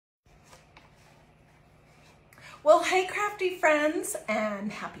Well, hey crafty friends,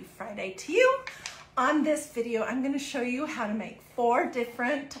 and happy Friday to you. On this video, I'm going to show you how to make 4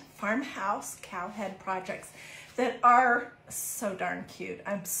 different farmhouse cow head projects that are so darn cute.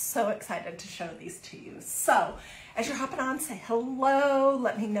 I'm so excited to show these to you. So, as you're hopping on, say hello,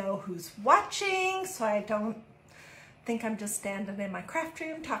 let me know who's watching so I don't think I'm just standing in my craft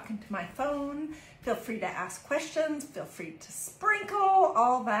room talking to my phone. Feel free to ask questions, feel free to sprinkle,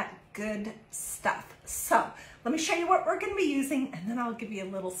 all that good stuff. So let me show you what we're going to be using, and then I'll give you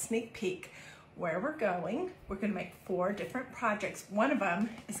a little sneak peek where we're going. We're going to make 4 different projects. One of them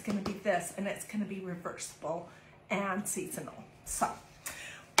is going to be this, and it's going to be reversible and seasonal. So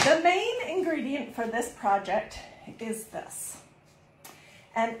the main ingredient for this project is this,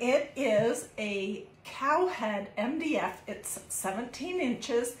 and it is a cow head MDF. It's 17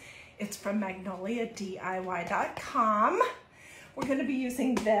 inches. It's from Magnolia DIY.com. We're going to be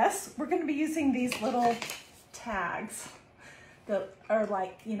using this. We're going to be using these little tags that are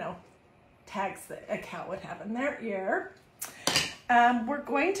like, you know, tags that a cow would have in their ear. We're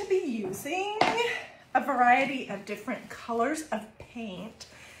going to be using a variety of different colors of paint.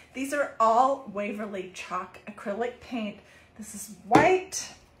 These are all Waverly chalk acrylic paint. This is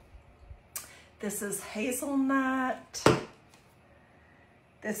white. This is hazelnut.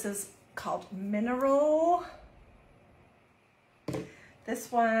 This is called mineral.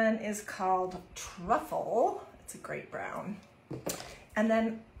 This one is called truffle. It's a great brown. And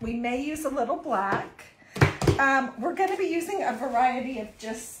then we may use a little black. We're going to be using a variety of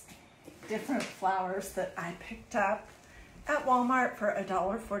just different flowers that I picked up at Walmart for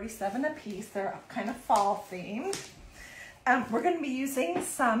 $1.47 a piece. They're kind of fall themed. We're going to be using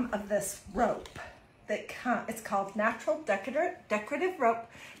some of this rope. It's called Natural Decorative Rope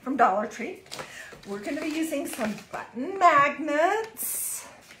from Dollar Tree. We're going to be using some button magnets.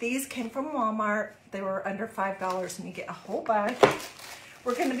 These came from Walmart. They were under $5 and you get a whole bunch.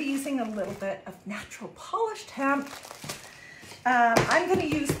 We're going to be using a little bit of natural polished hemp. I'm going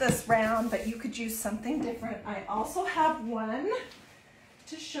to use this round, but you could use something different. I also have one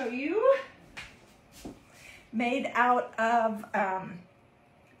to show you made out of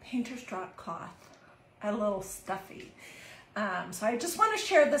painter's drop cloth. A little stuffy. So I just want to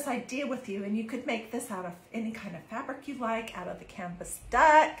share this idea with you, and you could make this out of any kind of fabric you like, out of the canvas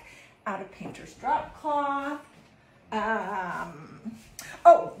duck, out of painter's drop cloth.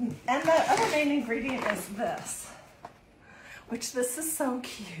 Oh, and the other main ingredient is this, which this is so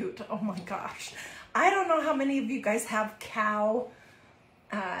cute. Oh my gosh. I don't know how many of you guys have cow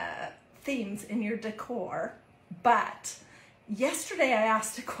themes in your decor, but yesterday I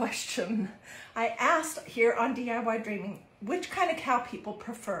asked a question. I asked here on DiyDreaming, which kind of cow people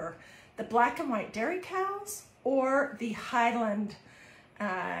prefer, the black and white dairy cows or the Highland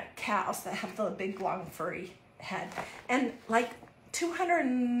cows that have the big long furry head? And like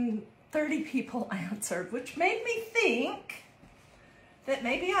 230 people answered, which made me think that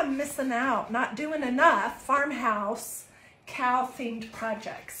maybe I'm missing out, not doing enough farmhouse cow themed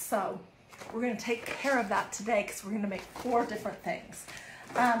projects. So we're going to take care of that today because we're going to make 4 different things.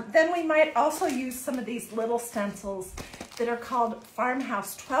 Then we might also use some of these little stencils that are called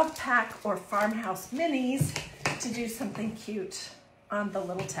farmhouse 12-pack or farmhouse minis to do something cute on the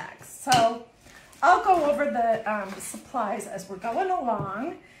little tags. So I'll go over the supplies as we're going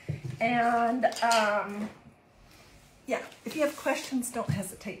along. And yeah, if you have questions, don't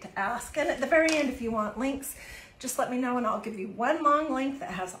hesitate to ask. And at the very end, if you want links, just let me know and I'll give you one long link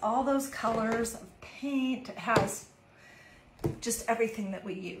that has all those colors of paint. It has just everything that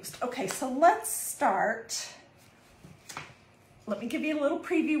we used. Okay, so let's start. Let me give you a little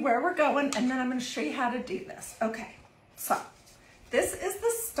preview where we're going, and then I'm going to show you how to do this. Okay, so this is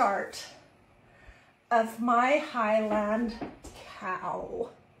the start of my Highland cow.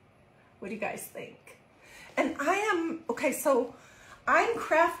 What do you guys think? And okay, so I'm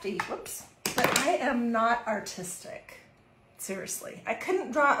crafty, whoops, but I am not artistic. Seriously, I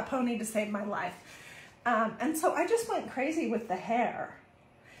couldn't draw a pony to save my life. And so I just went crazy with the hair.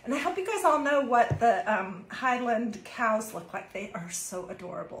 And I hope you guys all know what the Highland cows look like. They are so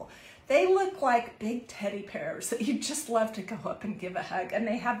adorable. They look like big teddy bears that you just love to go up and give a hug. And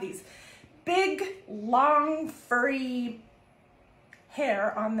they have these big, long, furry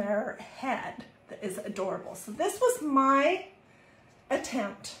hair on their head that is adorable. So this was my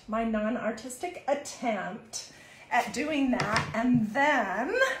attempt, my non-artistic attempt at doing that. And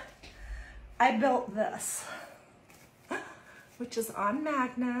then I built this, which is on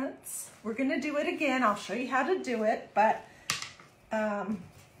magnets. We're gonna do it again. I'll show you how to do it, but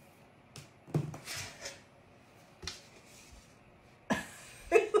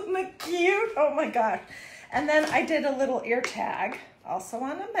isn't it cute? Oh my gosh. And then I did a little ear tag, also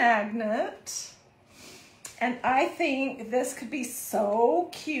on a magnet. And I think this could be so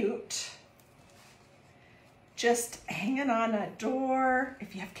cute. Just hanging on a door,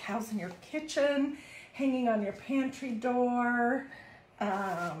 if you have cows in your kitchen, hanging on your pantry door.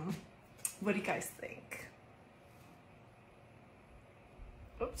 What do you guys think?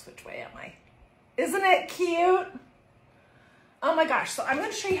 Oops, which way am I? Isn't it cute? Oh my gosh, so I'm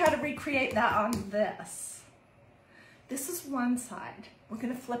gonna show you how to recreate that on this. This is one side. We're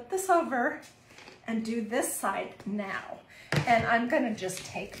gonna flip this over and do this side now. And I'm gonna just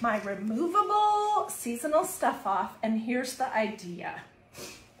take my removable seasonal stuff off, and here's the idea.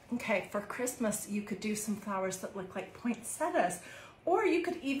 Okay, for Christmas, you could do some flowers that look like poinsettias, or you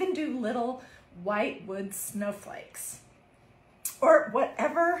could even do little white wood snowflakes, or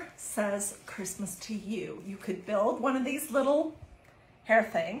whatever says Christmas to you. You could build one of these little hair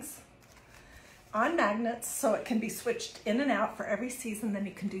things on magnets so it can be switched in and out for every season. Then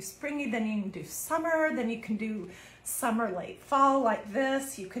you can do springy, then you can do summer, then you can do summer, late fall like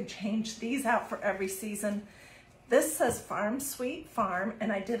this. You could change these out for every season. This says Farm Sweet Farm,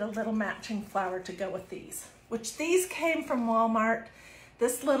 and I did a little matching flower to go with these, which these came from Walmart.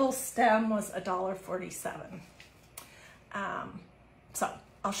 This little stem was $1.47. So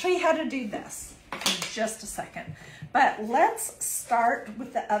I'll show you how to do this in just a second. But let's start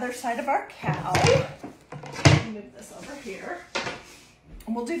with the other side of our cow. Move this over here.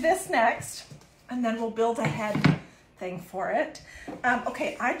 And we'll do this next, and then we'll build a head thing for it.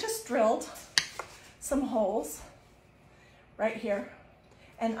 Okay, I just drilled some holes right here,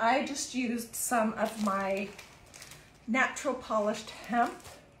 and I just used some of my natural polished hemp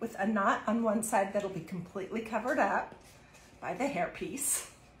with a knot on one side that'll be completely covered up by the hairpiece.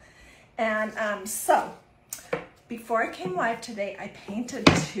 And so before I came live today, I painted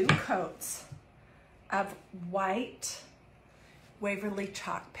 2 coats of white Waverly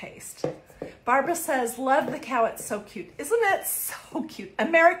chalk paste. Barbara says, love the cow, it's so cute. Isn't it so cute?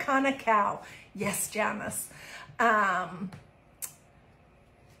 Americana cow. Yes, Janice. Oh,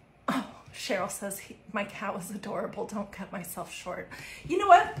 Cheryl says, my cow is adorable. Don't cut myself short. You know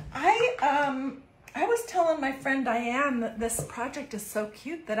what? I was telling my friend Diane that this project is so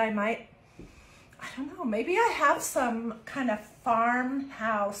cute that I might, I don't know, maybe I have some kind of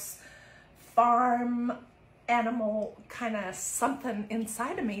farmhouse, farm animal kind of something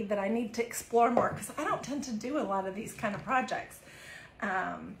inside of me that I need to explore more, because I don't tend to do a lot of these kind of projects.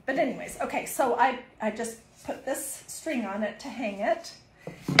 But anyways, okay, so I just put this string on it to hang it,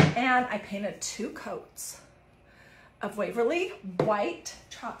 and I painted 2 coats of Waverly white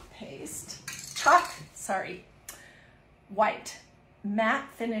white matte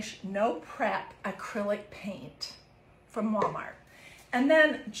finish, no prep acrylic paint from Walmart. And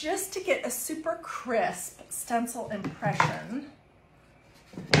then just to get a super crisp stencil impression,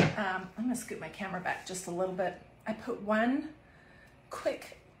 I'm gonna scoot my camera back just a little bit. I put 1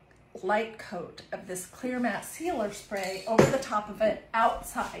 quick light coat of this clear matte sealer spray over the top of it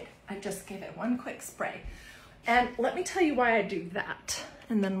outside. I just gave it 1 quick spray. And let me tell you why I do that,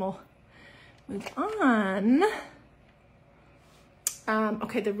 and then we'll move on.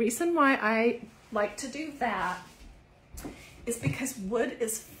 Okay, the reason why I like to do that is because wood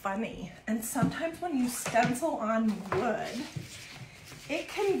is funny, and sometimes when you stencil on wood, it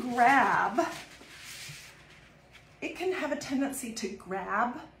can have a tendency to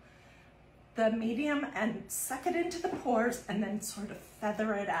grab the medium and suck it into the pores and then sort of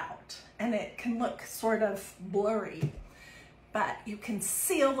feather it out, and it can look sort of blurry. But you can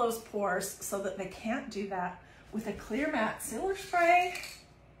seal those pores so that they can't do that with a clear matte sealer spray,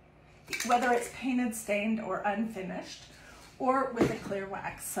 whether it's painted, stained, or unfinished, or with a clear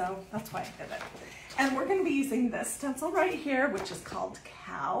wax. So that's why I did it. And we're gonna be using this stencil right here, which is called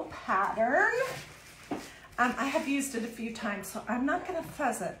Cow Pattern. I have used it a few times, so I'm not gonna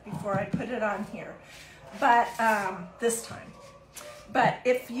fuzz it before I put it on here, but this time. But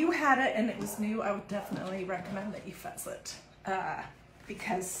if you had it and it was new, I would definitely recommend that you fuzz it,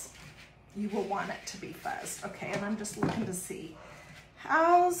 because you will want it to be fuzzed. Okay, and I'm just looking to see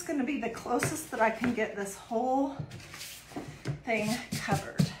how's gonna be the closest that I can get this whole thing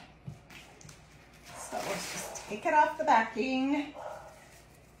covered. So let's just take it off the backing,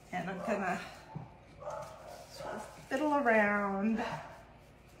 and I'm gonna sort of fiddle around.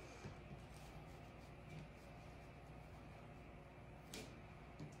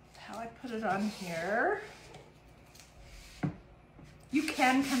 How I put it on here. You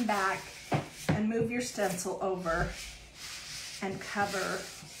can come back and move your stencil over and cover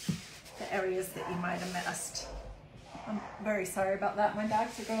the areas that you might have missed. I'm very sorry about that. My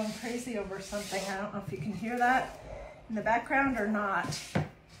dogs are going crazy over something. I don't know if you can hear that in the background or not.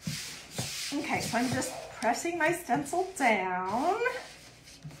 Okay, so I'm just pressing my stencil down.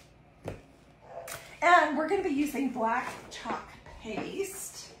 And we're going to be using black chalk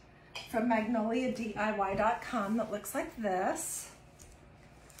paste from MagnoliaDIY.com that looks like this.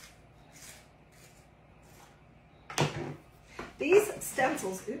 These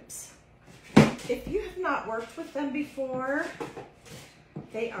stencils, oops, if you have not worked with them before,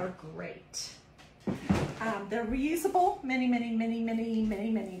 they are great. They're reusable many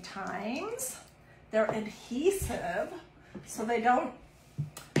times. They're adhesive, so they don't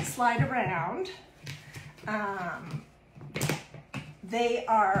slide around. They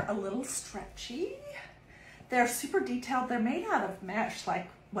are a little stretchy. They're super detailed. They're made out of mesh, like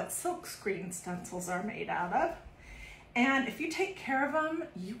what silk screen stencils are made out of. And if you take care of them,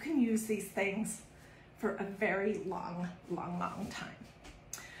 you can use these things for a very long time.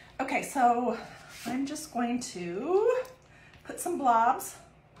 Okay, so I'm just going to put some blobs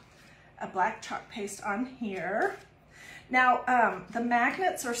of black chalk paste on here. Now, the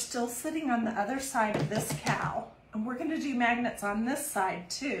magnets are still sitting on the other side of this cow, and we're gonna do magnets on this side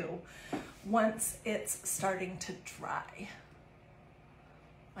too, once it's starting to dry.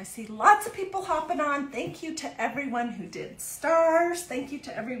 I see lots of people hopping on. Thank you to everyone who did stars. Thank you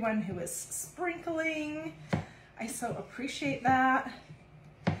to everyone who is sprinkling. I so appreciate that.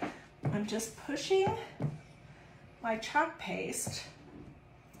 I'm just pushing my chalk paste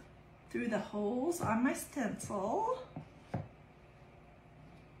through the holes on my stencil.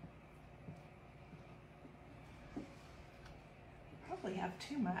 Probably have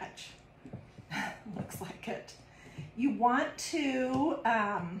too much. Looks like it. You want to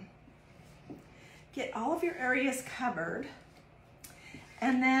get all of your areas covered,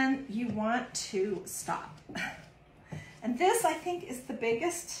 and then you want to stop. And this, I think, is the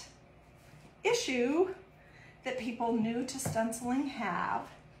biggest issue that people new to stenciling have,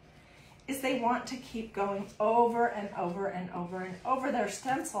 is they want to keep going over and over their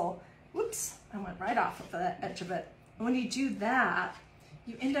stencil. Whoops, I went right off of the edge of it. When you do that,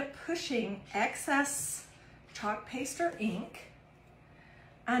 you end up pushing excess chalk paste or ink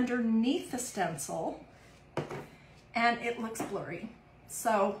underneath the stencil, and it looks blurry.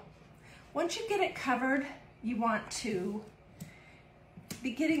 So once you get it covered, you want to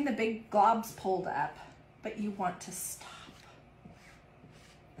be getting the big globs pulled up, but you want to stop.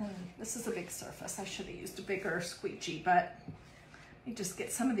 And this is a big surface. I should have used a bigger squeegee, but you just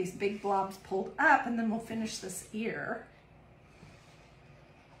get some of these big blobs pulled up, and then we'll finish this ear.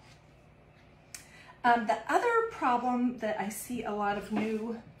 The other problem that I see a lot of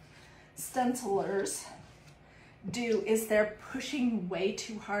new stencilers do is they're pushing way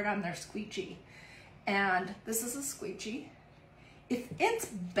too hard on their squeegee. And this is a squeegee. If it's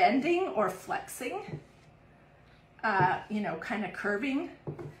bending or flexing, you know, kind of curving,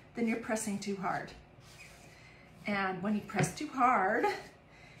 then you're pressing too hard. And when you press too hard,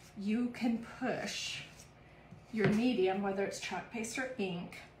 you can push your medium, whether it's chalk paste or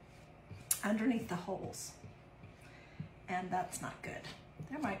ink, underneath the holes. And that's not good.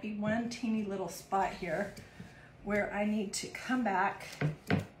 There might be one teeny little spot here where I need to come back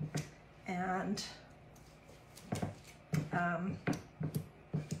and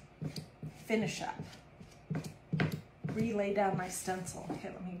finish up. Relay down my stencil. Okay,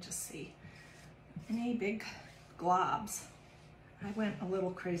 let me just see. Any big globs? I went a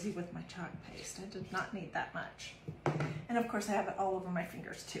little crazy with my chalk paste. I did not need that much. And of course I have it all over my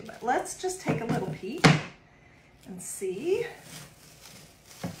fingers too, but let's just take a little peek and see.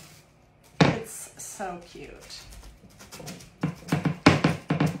 It's so cute.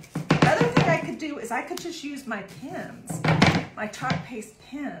 The other thing I could do is I could just use my pins, my chalk paste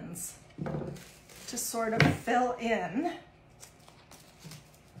pins, to sort of fill in.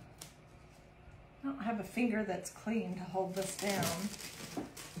 I don't have a finger that's clean to hold this down.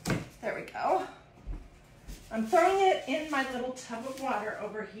 There we go. I'm throwing it in my little tub of water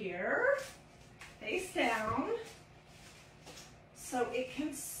over here, face down, so it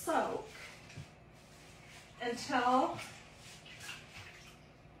can soak until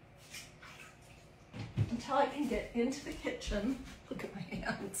I can get into the kitchen. Look at my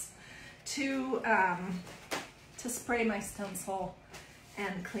hands. To spray my stencil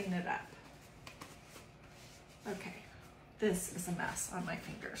and clean it up. Okay, this is a mess on my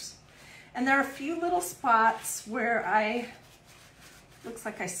fingers. And there are a few little spots where looks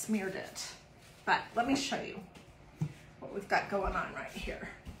like I smeared it. But let me show you what we've got going on right here.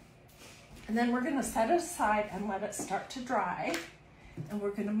 And then we're gonna set it aside and let it start to dry. And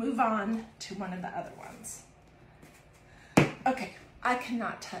we're gonna move on to one of the other ones. Okay, I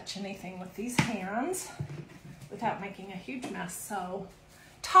cannot touch anything with these hands without making a huge mess, so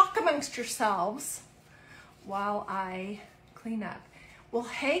talk amongst yourselves while I clean up. Well,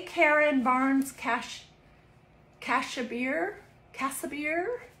 hey Karen Barnes Cassabier,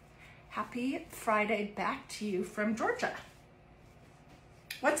 happy Friday back to you from Georgia.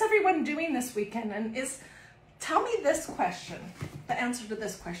 What's everyone doing this weekend? And tell me this question, the answer to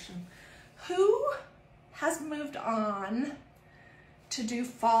this question. Who has moved on to do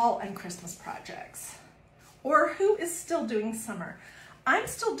fall and Christmas projects? Or who is still doing summer? I'm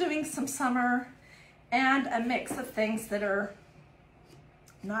still doing some summer and a mix of things that are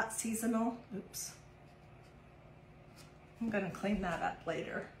not seasonal. Oops. I'm gonna clean that up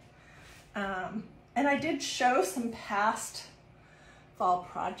later. And I did show some past fall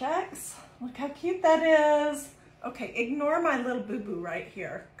projects. Look how cute that is. Okay, ignore my little boo-boo right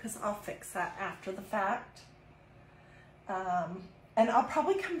here because I'll fix that after the fact. And I'll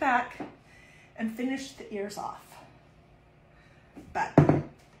probably come back and finish the ears off. But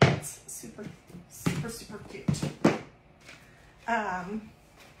it's super, super, super cute. Okay.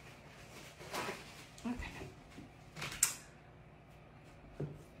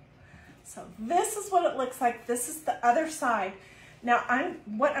 So this is what it looks like. This is the other side. Now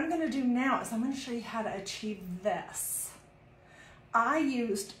what I'm gonna do now is I'm gonna show you how to achieve this. I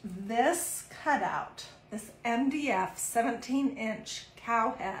used this cutout, this MDF 17-inch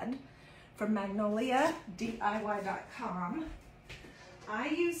cow head from Magnolia DIY.com. I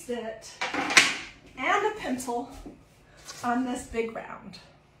used it and a pencil on this big round,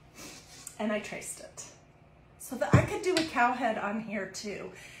 and I traced it so that I could do a cow head on here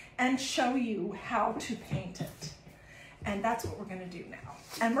too and show you how to paint it. And that's what we're gonna do now.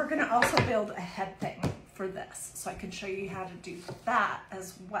 And we're gonna also build a head thing for this, so I can show you how to do that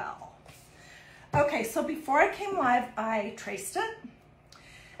as well. Okay, so before I came live, I traced it,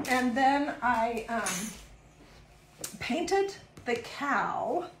 and then I painted the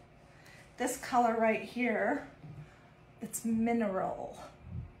cow, this color right here. It's mineral.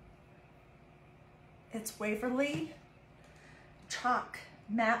 It's Waverly chalk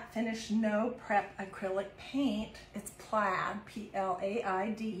matte finish no prep acrylic paint. It's Plaid,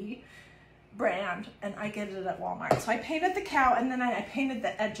 P-L-A-I-D brand, and I get it at Walmart. So I painted the cow, and then I painted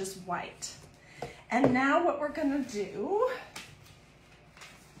the edges white. And now what we're gonna do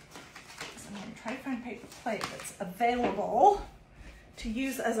is I'm gonna try to find paper plate that's available to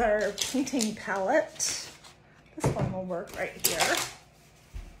use as our painting palette. This one will work right here.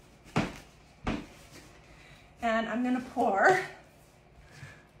 And I'm gonna pour.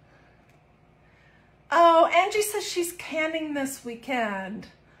 Oh, Angie says she's canning this weekend.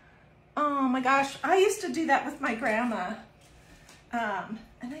 Oh my gosh, I used to do that with my grandma. And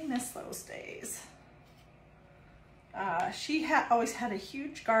I miss those days. She always had a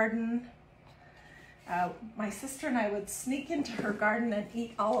huge garden. My sister and I would sneak into her garden and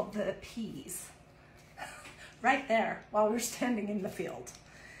eat all of the peas right there while we were standing in the field.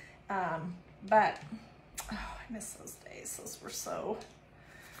 But oh, I miss those days. Those were so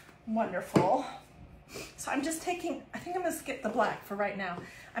wonderful. So I'm just taking, I think I'm gonna skip the black for right now.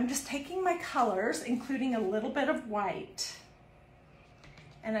 I'm just taking my colors, including a little bit of white,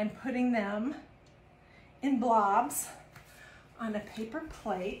 and I'm putting them in blobs on a paper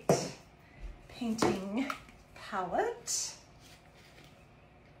plate painting palette.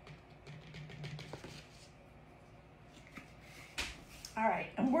 All right,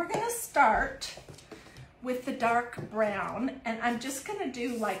 and we're gonna start with the dark brown, and I'm just gonna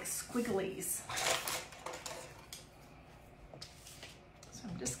do like squigglies. So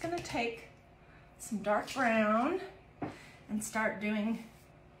I'm just gonna take some dark brown and start doing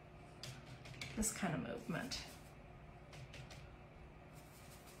this kind of movement.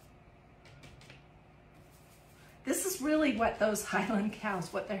 This is really what those Highland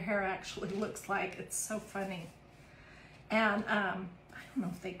cows, what their hair actually looks like. It's so funny. And I don't know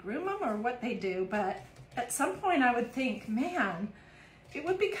if they groom them or what they do, but at some point I would think, man, it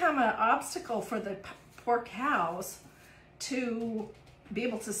would become an obstacle for the poor cows to be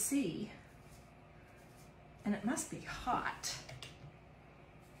able to see. And it must be hot.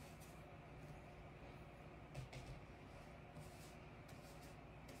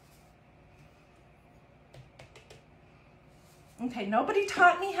 Okay, nobody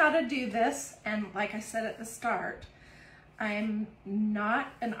taught me how to do this, and like I said at the start, I'm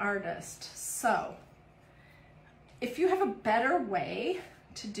not an artist. So if you have a better way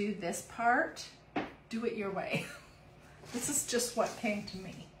to do this part, do it your way. This is just what came to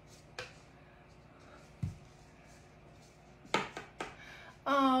me.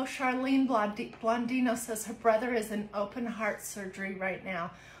 Oh, Charlene Blondino says her brother is in open heart surgery right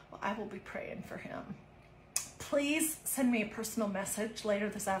now. Well, I will be praying for him. Please send me a personal message later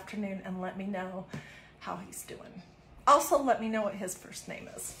this afternoon and let me know how he's doing. Also, let me know what his first name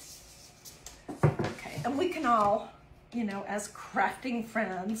is. Okay, and we can all, you know, as crafting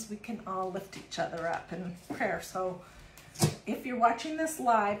friends, we can all lift each other up in prayer. So if you're watching this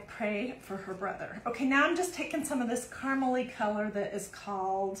live, pray for her brother. Okay, now I'm just taking some of this caramely color that is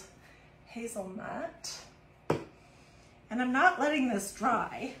called hazelnut. And I'm not letting this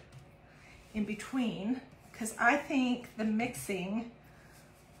dry in between, because I think the mixing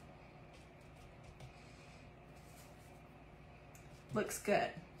looks good.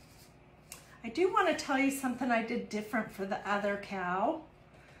 I do want to tell you something I did different for the other cow,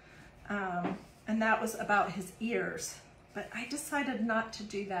 and that was about his ears, but I decided not to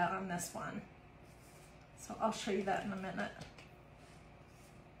do that on this one. So I'll show you that in a minute.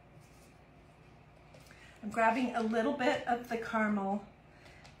 I'm grabbing a little bit of the caramel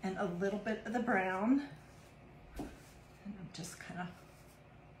and a little bit of the brown, and I'm just kind of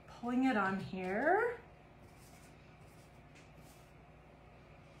pulling it on here.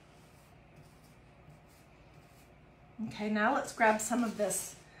 Okay, now let's grab some of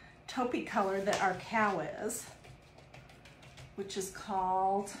this taupey color that our cow is, which is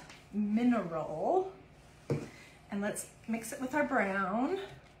called Mineral, and let's mix it with our brown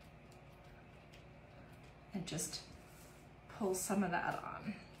and just pull some of that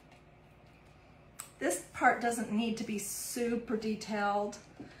on. This part doesn't need to be super detailed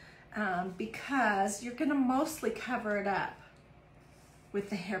because you're gonna mostly cover it up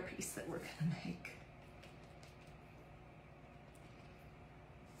with the hairpiece that we're gonna make.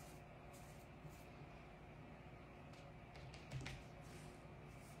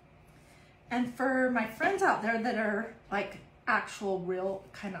 And for my friends out there that are like actual real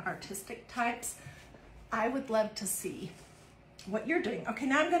kind of artistic types, I would love to see what you're doing. Okay,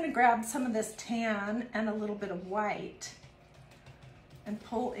 now I'm gonna grab some of this tan and a little bit of white and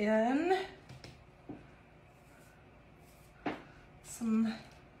pull in some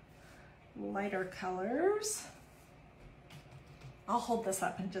lighter colors. I'll hold this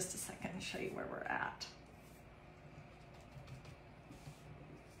up in just a second and show you where we're at.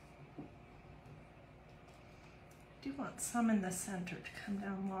 I do want some in the center to come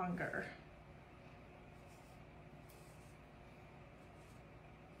down longer.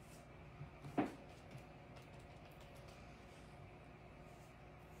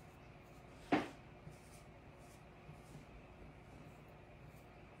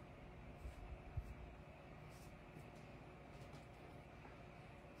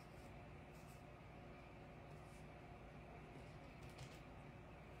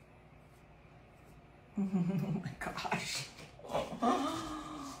 Oh my gosh.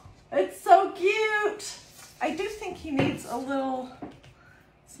 It's so cute. I do think he needs a little,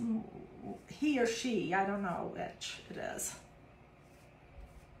 he or she, I don't know which it is.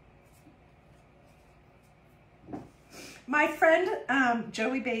 My friend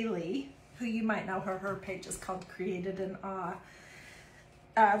Joey Bailey, who you might know her page is called Created in Awe.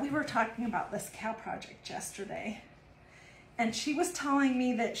 We were talking about this cow project yesterday. And she was telling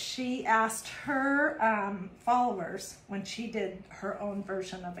me that she asked her followers, when she did her own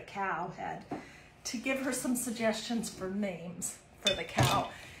version of a cow head, to give her some suggestions for names for the cow.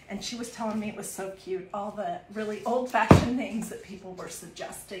 And she was telling me it was so cute, all the really old-fashioned names that people were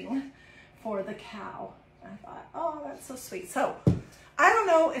suggesting for the cow. And I thought, oh, that's so sweet. So I don't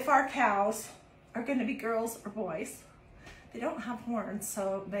know if our cows are going to be girls or boys. They don't have horns,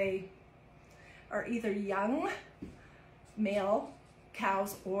 so they are either young male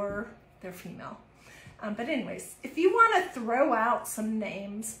cows or they're female. But anyways, if you want to throw out some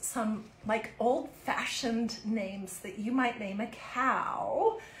names, some like old-fashioned names that you might name a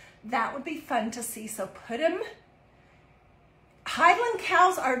cow, that would be fun to see. So put them. Highland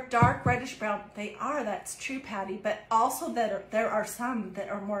cows are dark reddish brown. They are, that's true, Patty, but also that there are some that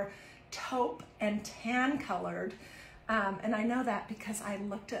are more taupe and tan colored. And I know that because I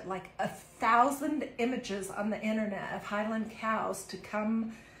looked at like 1,000 images on the internet of Highland cows to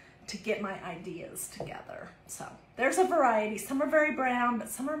come to get my ideas together. So there's a variety. Some are very brown, but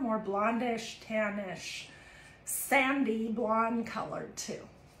some are more blondish, tannish, sandy, blonde colored too.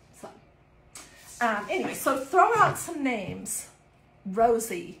 So anyway, so throw out some names.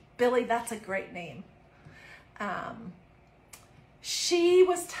 Rosie, Billy, that's a great name. She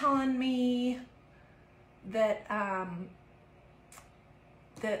was telling me that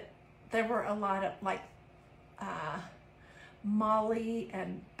that there were a lot of like Molly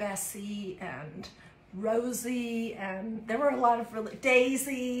and Bessie and Rosie, and there were a lot of really,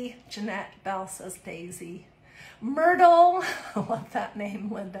 Daisy, Jeanette Bell says Daisy. Myrtle, I love that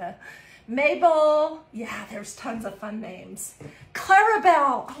name, Linda. Mabel, yeah, there's tons of fun names.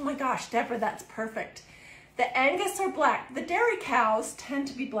 Clarabelle, oh my gosh, Deborah, that's perfect. The Angus are black. The dairy cows tend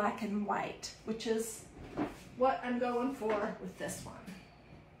to be black and white, which is what I'm going for with this one.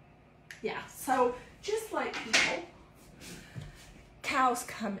 Yeah, so just like people, cows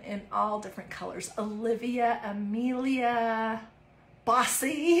come in all different colors. Olivia, Amelia,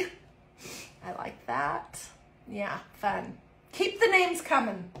 Bossy. I like that. Yeah, fun. Keep the names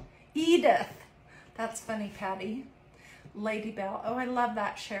coming. Edith. That's funny, Patty. Lady Bell. Oh, I love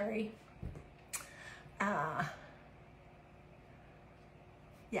that, Sherry.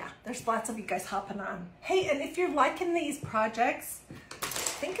 Yeah, there's lots of you guys hopping on. Hey, and if you're liking these projects,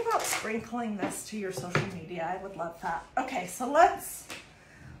 think about sprinkling this to your social media. I would love that. Okay, so let's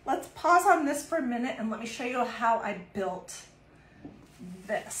pause on this for a minute and let me show you how I built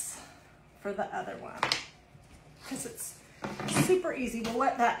this for the other one. Because it's super easy. We'll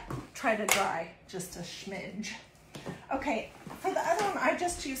let that try to dry just a smidge. Okay, for the other one, I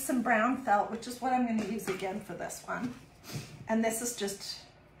just used some brown felt, which is what I'm going to use again for this one. And this is just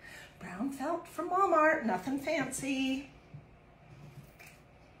brown felt from Walmart, nothing fancy.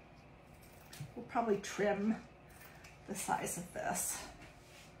 We'll probably trim the size of this.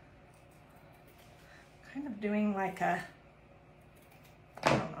 Kind of doing like a, I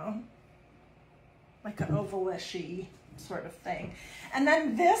don't know, like an oval-ishy sort of thing. And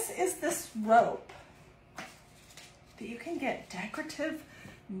then this is this rope that you can get, decorative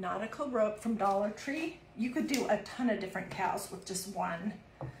nautical rope from Dollar Tree. You could do a ton of different cows with just one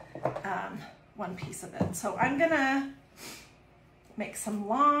piece of it. So I'm gonna make some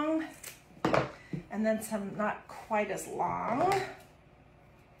long and then some not quite as long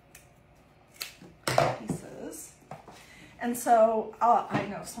pieces. And so I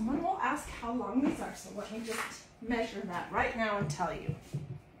know someone will ask how long these are, so let me just measure that right now and tell you.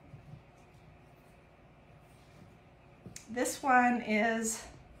 This one is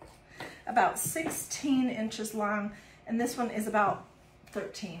about 16 inches long, and this one is about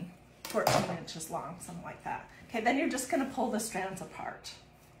 14 inches long, something like that. Okay, then you're just gonna pull the strands apart.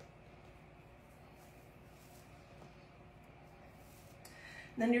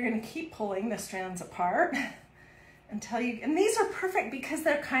 Then you're gonna keep pulling the strands apart until you, and these are perfect because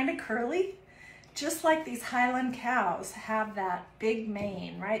they're kind of curly, just like these Highland cows have that big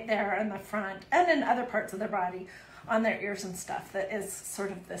mane right there in the front and in other parts of their body, on their ears and stuff, that is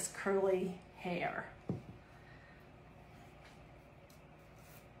sort of this curly hair.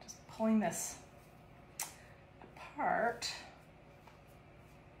 Just pulling this apart.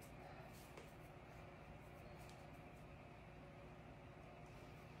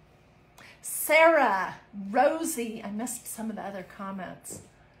 Sarah, Rosie, I missed some of the other comments.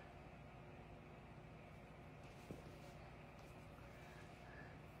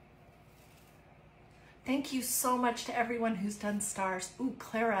 Thank you so much to everyone who's done stars. Ooh,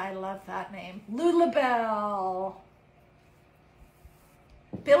 Clara, I love that name. Lulabelle.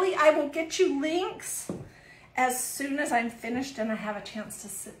 Billy, I will get you links as soon as I'm finished and I have a chance to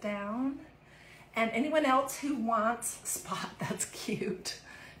sit down. And anyone else who wants Spot, that's cute.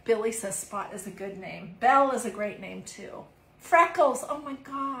 Billy says Spot is a good name. Belle is a great name too. Freckles, oh my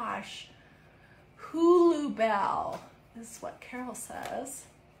gosh. Hulu Bell is what Carol says.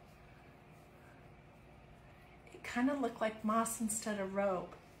 Kind of look like moss instead of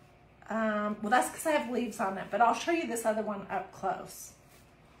rope. Well, that's because I have leaves on it, but I'll show you this other one up close.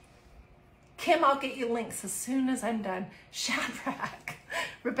 Kim, I'll get you links as soon as I'm done. Shadrach.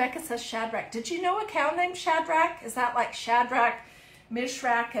 Rebecca says Shadrach. Did you know a cow named Shadrach? Is that like Shadrach,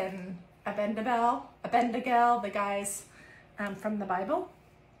 Mishrak, and Abednego, the guys from the Bible?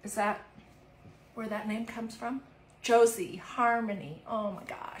 Is that where that name comes from? Josie, Harmony, oh my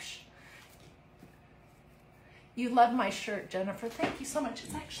gosh. You love my shirt, Jennifer. Thank you so much.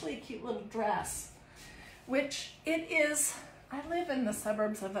 It's actually a cute little dress, which it is. I live in the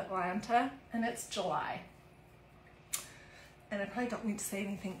suburbs of Atlanta, and it's July. And I probably don't need to say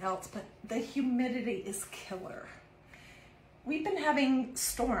anything else, but the humidity is killer. We've been having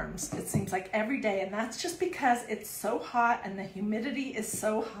storms, it seems like, every day, and that's just because it's so hot and the humidity is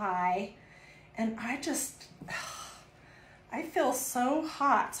so high. And I feel so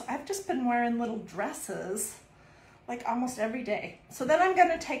hot. So I've just been wearing little dresses like almost every day. So then I'm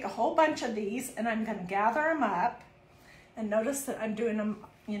gonna take a whole bunch of these and I'm gonna gather them up, and notice that I'm doing them,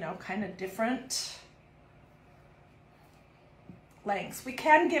 you know, kind of different lengths. We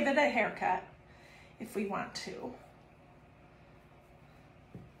can give it a haircut if we want to.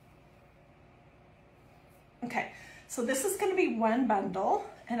 Okay, so this is gonna be one bundle,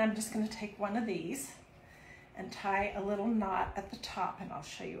 and I'm just gonna take one of these and tie a little knot at the top, and I'll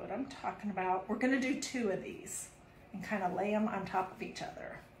show you what I'm talking about. We're gonna do 2 of these and kind of lay them on top of each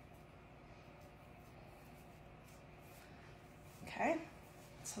other. Okay,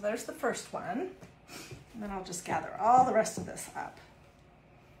 so there's the first one, and then I'll just gather all the rest of this up.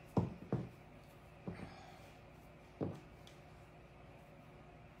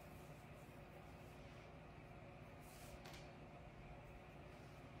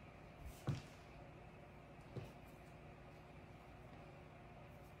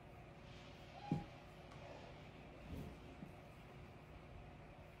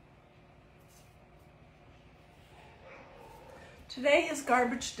 Today is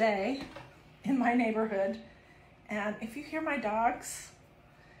garbage day in my neighborhood, and if you hear my dogs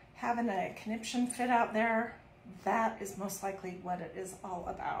having a conniption fit out there, that is most likely what it is all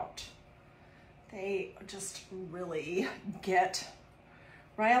about. They just really get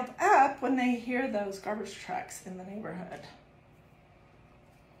riled up when they hear those garbage trucks in the neighborhood.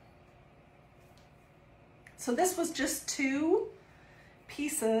 So this was just 2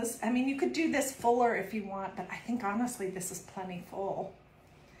 pieces. I mean, you could do this fuller if you want, but I think honestly this is plenty full.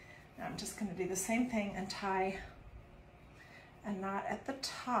 Now I'm just going to do the same thing and tie a knot at the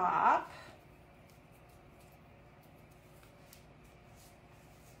top.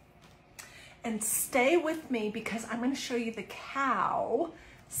 And stay with me because I'm going to show you the cow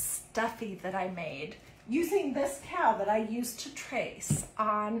stuffy that I made using this cow that I used to trace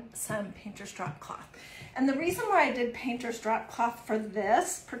on some painter's drop cloth. And the reason why I did painter's drop cloth for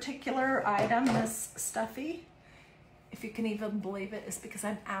this particular item, this stuffy, if you can even believe it, is because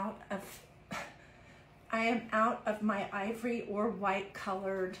I am out of my ivory or white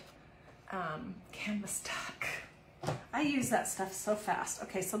colored canvas duck. I use that stuff so fast.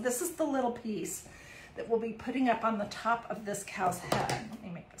 Okay, so this is the little piece that we'll be putting up on the top of this cow's head. Let me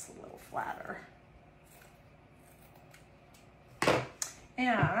make this a little flatter.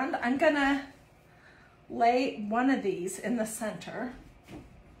 And I'm gonna lay one of these in the center,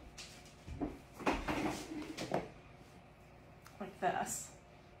 like this.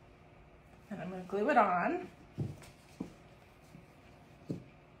 And I'm gonna glue it on.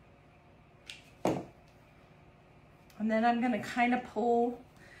 And then I'm gonna kind of pull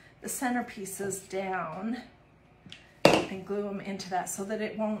the center pieces down and glue them into that so that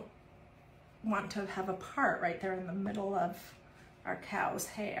it won't want to have a part right there in the middle of our cow's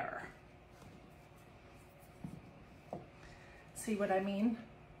hair. See what I mean?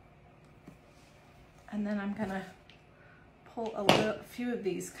 And then I'm gonna pull a few of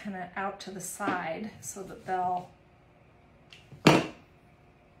these kind of out to the side so that they'll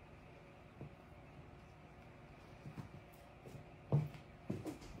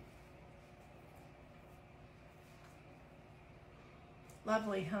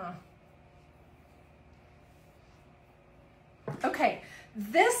lovely, huh? Okay,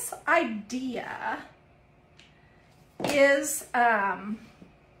 this idea is,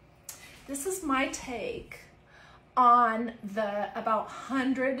 this is my take on the about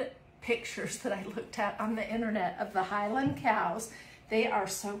 100 pictures that I looked at on the internet of the Highland cows. They are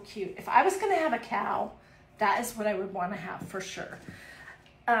so cute. If I was gonna have a cow, that is what I would wanna have for sure.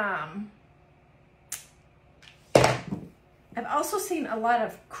 I've also seen a lot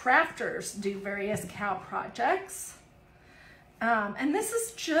of crafters do various cow projects. And this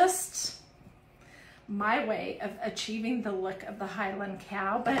is just my way of achieving the look of the Highland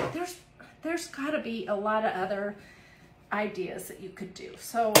cow, but there's gotta be a lot of other ideas that you could do.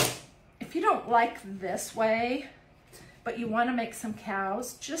 So if you don't like this way, but you wanna make some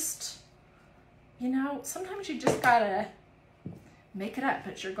cows, just, you know, sometimes you just gotta make it up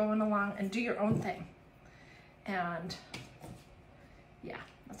as you're going along and do your own thing. And yeah,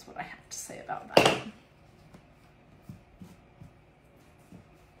 that's what I have to say about that.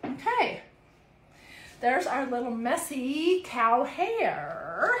 Okay, there's our little messy cow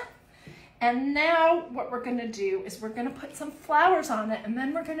hair. And now what we're gonna do is we're gonna put some flowers on it and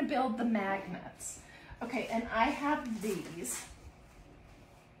then we're gonna build the magnets. Okay, and I have these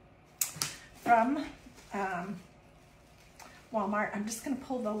from Walmart. I'm just gonna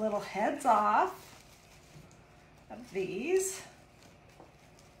pull the little heads off of these.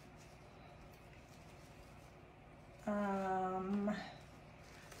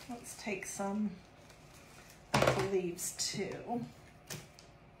 Let's take some of the leaves too.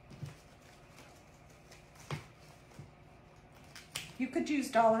 You could use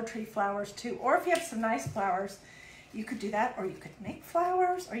Dollar Tree flowers too, or if you have some nice flowers, you could do that, or you could make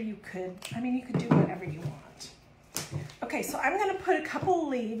flowers, or you could, I mean, you could do whatever you want. Okay, so I'm gonna put a couple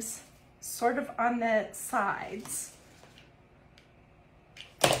leaves sort of on the sides.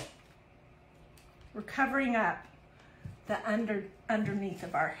 We're covering up the underneath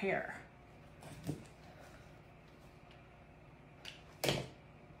of our hair.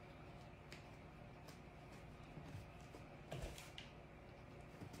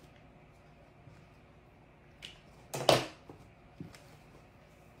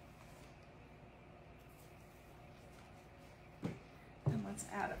 And let's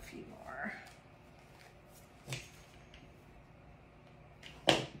add a few more.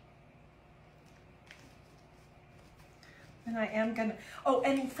 And I am gonna, oh,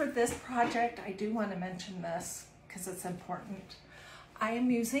 and for this project, I do want to mention this because it's important. I am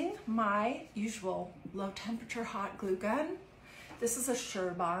using my usual low temperature hot glue gun. This is a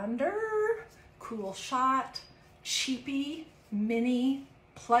Surebonder Cool Shot, cheapy, mini,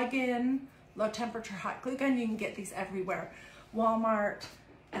 plug-in, low temperature hot glue gun. You can get these everywhere. Walmart,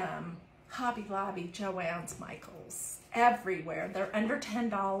 Hobby Lobby, Joann's, Michael's, everywhere. They're under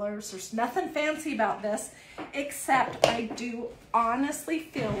 $10. There's nothing fancy about this, except I do honestly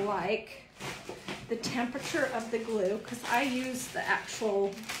feel like the temperature of the glue, because I use the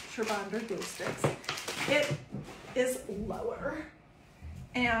actual Surebonder glue sticks, it is lower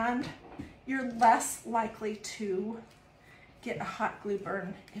and you're less likely to get a hot glue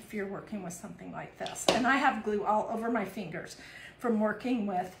burn if you're working with something like this. And I have glue all over my fingers from working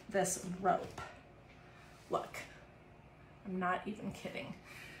with this rope. Look, I'm not even kidding.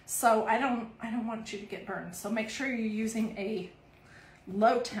 So I don't want you to get burned. So make sure you're using a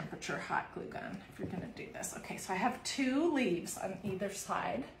low temperature hot glue gun if you're gonna do this. Okay, so I have 2 leaves on either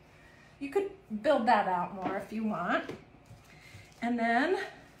side. You could build that out more if you want. And then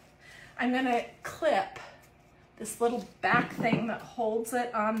I'm gonna clip this little back thing that holds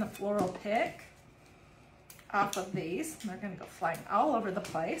it on the floral pick off of these. And they're gonna go flying all over the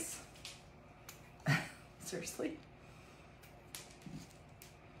place. Seriously.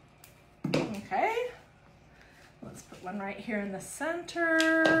 Okay, let's put one right here in the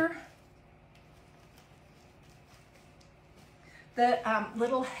center. The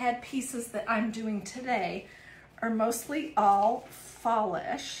little head pieces that I'm doing today are mostly all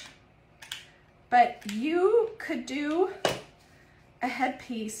fallish, but you could do a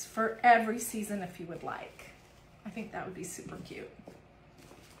headpiece for every season if you would like. I think that would be super cute.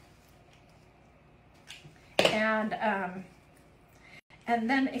 And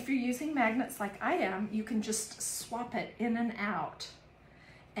then if you're using magnets like I am, you can just swap it in and out.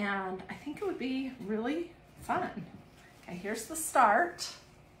 And I think it would be really fun. Okay, here's the start.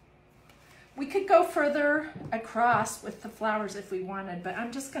 We could go further across with the flowers if we wanted, but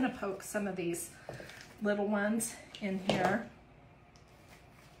I'm just gonna poke some of these little ones in here.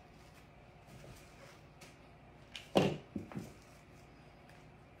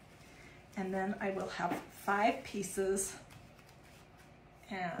 And then I will have 5 pieces.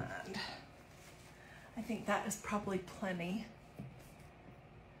 And I think that is probably plenty.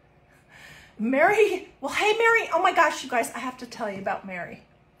 Mary, well, hey Mary, oh my gosh, you guys, I have to tell you about Mary.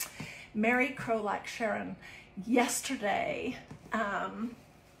 Mary Crow Like Sharon. Yesterday,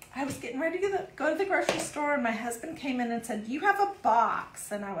 I was getting ready to go to the grocery store and my husband came in and said, "You have a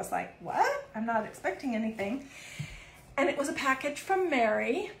box." And I was like, "What? I'm not expecting anything." And it was a package from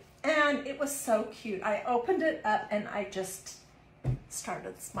Mary and it was so cute. I opened it up and I just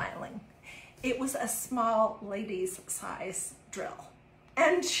started smiling. It was a small ladies size drill.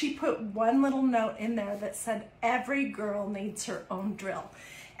 And she put one little note in there that said, "Every girl needs her own drill."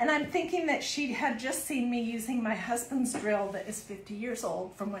 And I'm thinking that she had just seen me using my husband's drill that is 50 years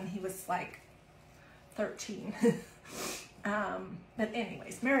old from when he was like 13. But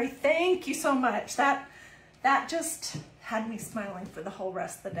anyways, Mary, thank you so much. That just had me smiling for the whole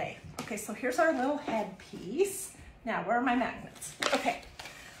rest of the day. Okay, so here's our little headpiece. Now, where are my magnets? Okay,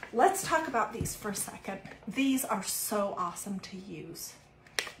 let's talk about these for a second. These are so awesome to use,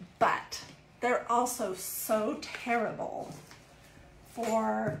 but they're also so terrible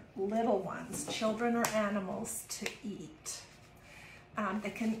for little ones, children or animals, to eat.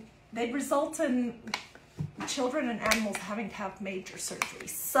 They result in children and animals having to have major surgery.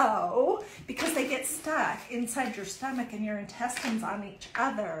 So, because they get stuck inside your stomach and your intestines on each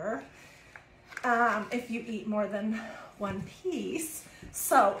other, if you eat more than one piece.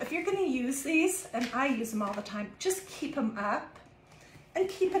 So if you're gonna use these, and I use them all the time, just keep them up and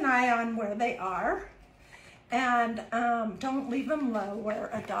keep an eye on where they are. And don't leave them low where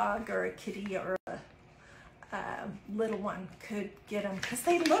a dog or a kitty or a little one could get them, because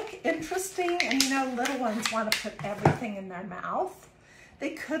they look interesting, and you know, little ones want to put everything in their mouth.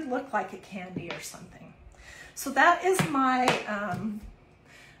 They could look like a candy or something. So that is my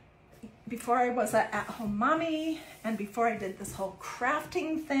before I was an at-home mommy and before I did this whole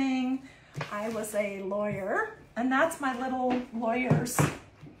crafting thing, I was a lawyer, and that's my little lawyer's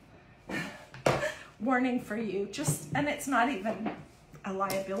warning for you. And it's not even a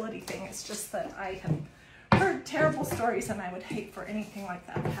liability thing, it's just that I have heard terrible stories and I would hate for anything like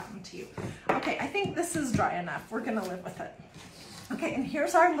that to happen to you. Okay, I think this is dry enough. We're gonna live with it. Okay, and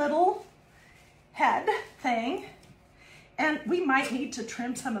here's our little head thing. And we might need to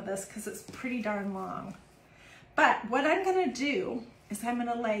trim some of this because it's pretty darn long. But what I'm gonna do is I'm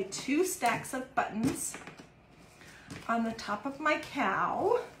gonna lay 2 stacks of buttons on the top of my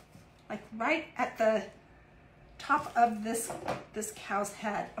cow, like right at the top of this cow's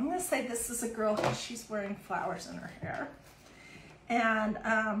head. I'm gonna say this is a girl because she's wearing flowers in her hair. And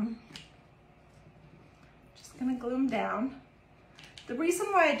just gonna glue them down. The reason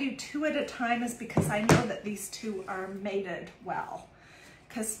why I do 2 at a time is because I know that these 2 are mated well,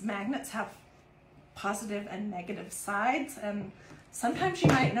 because magnets have positive and negative sides, and sometimes you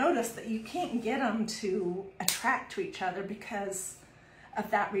might notice that you can't get them to attract to each other because of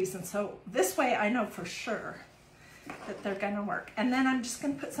that reason. So this way I know for sure that they're gonna work. And then I'm just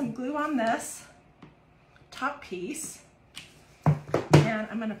gonna put some glue on this top piece, and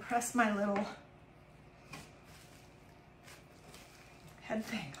I'm gonna press my little head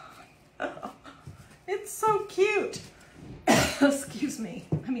thing on. Oh, it's so cute. Excuse me.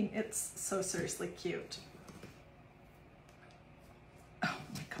 I mean, it's so seriously cute. Oh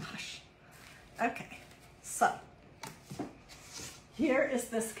my gosh. Okay, so here is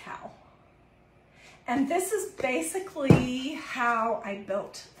this cow. And this is basically how I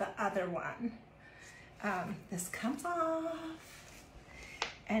built the other one. This comes off,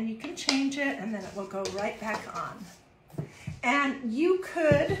 and you can change it, and then it will go right back on. And you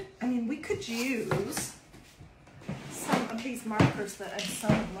could, I mean, we could use some of these markers that I'm so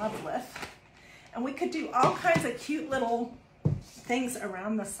in love with, and we could do all kinds of cute little things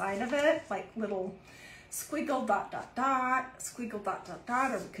around the side of it, like little squiggle dot dot dot, squiggle dot dot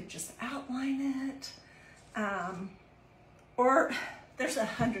dot, or we could just outline it. Or there's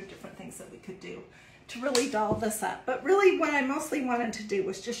 100 different things that we could do to really doll this up. But really what I mostly wanted to do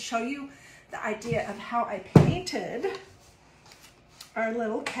was just show you the idea of how I painted our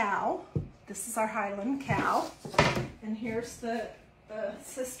little cow. This is our Highland cow, and here's the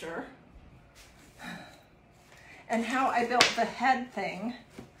sister, and how I built the head thing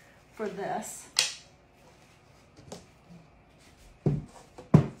for this. Let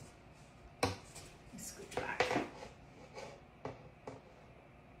me scooch back.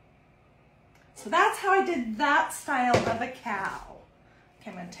 So that's how I did that style of a cow.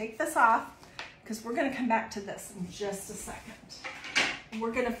 Okay, I'm gonna take this off because we're gonna come back to this in just a second.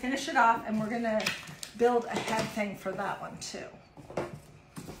 We're gonna finish it off, and we're gonna build a head thing for that one too.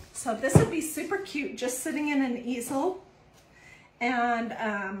 So this would be super cute, just sitting in an easel, and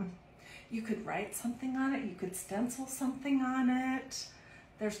you could write something on it, you could stencil something on it.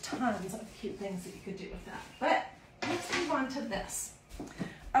 There's tons of cute things that you could do with that. But let's move on to this.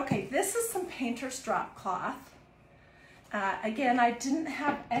 Okay, this is some painter's drop cloth. Again, I didn't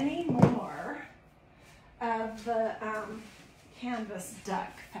have any more of the canvas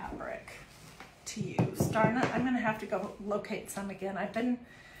duck fabric to use. Darn it, I'm gonna have to go locate some again. I've been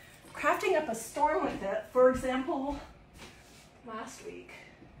crafting up a storm with it. For example, last week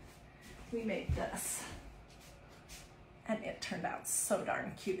we made this, and it turned out so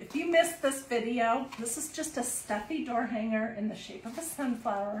darn cute. If you missed this video, this is just a stuffy door hanger in the shape of a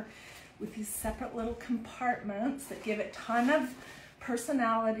sunflower with these separate little compartments that give it a ton of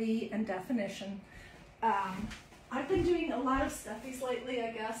personality and definition. I've been doing a lot of stuffies lately,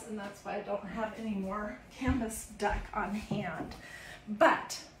 I guess, and that's why I don't have any more canvas duck on hand.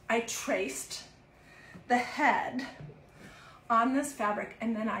 But I traced the head on this fabric,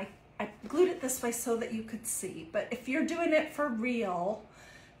 and then I glued it this way so that you could see. But if you're doing it for real,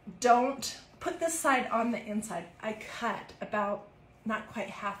 don't put this side on the inside. I cut about not quite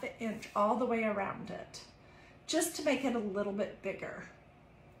 ½ inch all the way around it, just to make it a little bit bigger.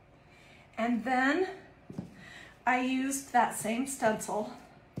 And then I used that same stencil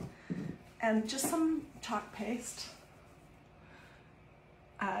and just some chalk paste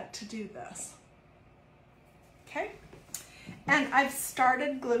to do this. Okay, and I've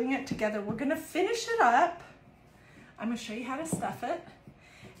started gluing it together. We're gonna finish it up. I'm gonna show you how to stuff it,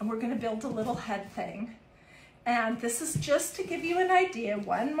 and we're gonna build a little head thing. And this is just to give you an idea,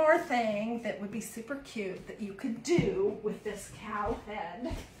 one more thing that would be super cute that you could do with this cow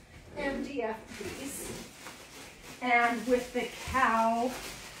head MDF piece, and with the cow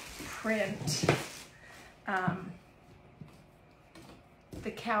print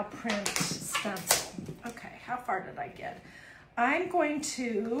the cow print stencil. Okay, how far did I get? I'm going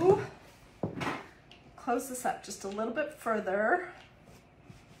to close this up just a little bit further,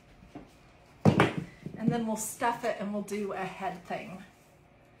 and then we'll stuff it and we'll do a head thing.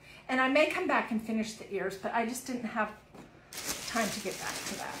 And I may come back and finish the ears, but I just didn't have time to get back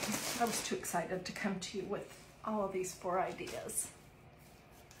to that. I was too excited to come to you with all of these 4 ideas.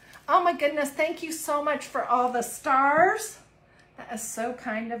 Oh my goodness, thank you so much for all the stars. That is so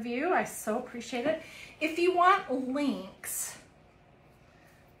kind of you. I so appreciate it. If you want links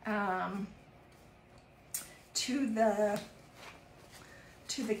to the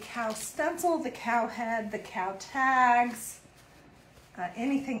cow stencil, the cow head, the cow tags,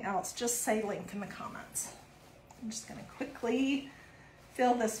 anything else, just say link in the comments. I'm just going to quickly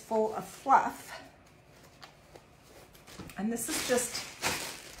fill this full of fluff. And this is just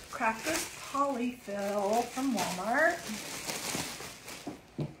Crafter's Polyfill from Walmart.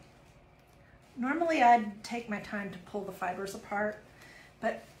 Normally I'd take my time to pull the fibers apart,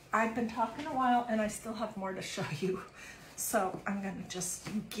 but I've been talking a while and I still have more to show you. So I'm going to just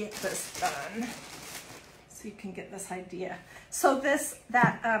get this done so you can get this idea. So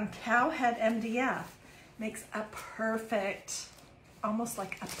that cow head MDF makes a perfect, almost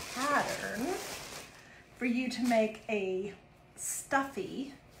like a pattern for you to make a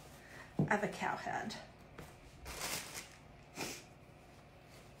stuffy of a cow head.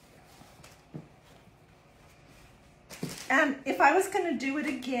 And if I was going to do it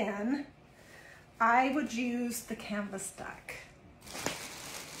again, I would use the canvas duck.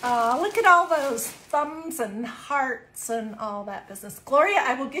 Look at all those thumbs and hearts and all that business. Gloria,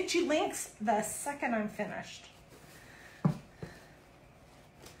 I will get you links the second I'm finished.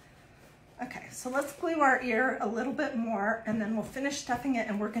 Okay, so let's glue our ear a little bit more and then we'll finish stuffing it,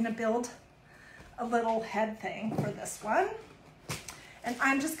 and we're going to build a little head thing for this one. And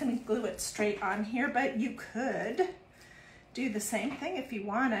I'm just going to glue it straight on here, but you could do the same thing if you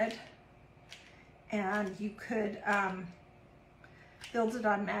wanted. And you could build it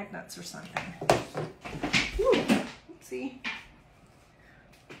on magnets or something. Ooh, oopsie.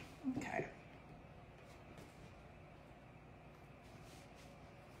 Okay.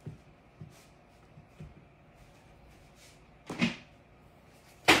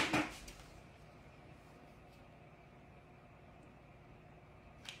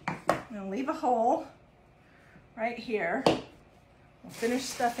 I'm gonna leave a hole right here. We'll finish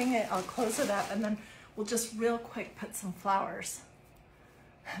stuffing it, I'll close it up, and then we'll just real quick put some flowers.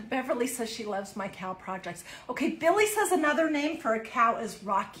 Beverly says she loves my cow projects. Okay, Billy says another name for a cow is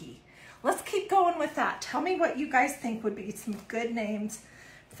Rocky. Let's keep going with that. Tell me what you guys think would be some good names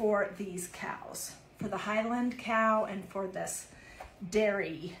for these cows. For the Highland cow and for this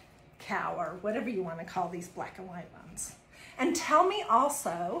dairy cow, or whatever you want to call these black and white ones. And tell me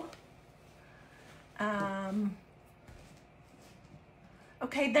also,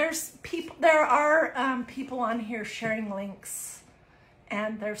 okay, there are people on here sharing links,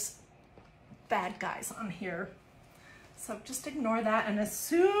 and there's bad guys on here. So just ignore that, and as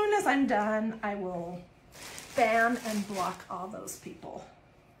soon as I'm done, I will ban and block all those people.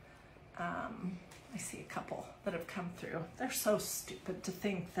 I see a couple that have come through. They're so stupid to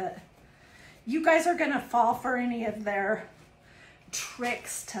think that you guys are gonna fall for any of their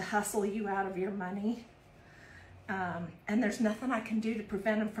tricks to hustle you out of your money. And there's nothing I can do to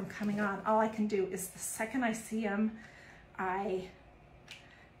prevent them from coming on. All I can do is the second I see them, I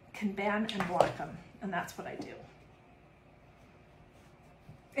can ban and block them, and that's what I do.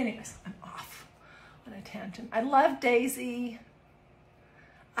 Anyways, I'm off on a tangent. I love Daisy.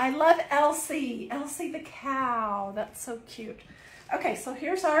 I love Elsie. Elsie the cow. That's so cute. Okay, so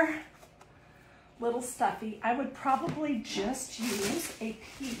here's our little stuffy. I would probably just use a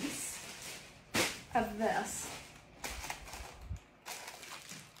piece of this.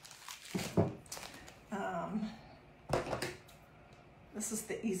 This is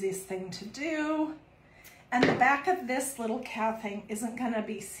the easiest thing to do. And the back of this little cow thing isn't gonna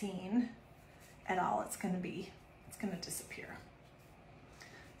be seen at all. It's gonna disappear.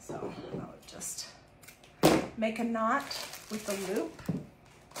 So I'll just make a knot with the loop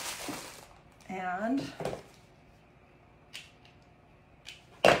and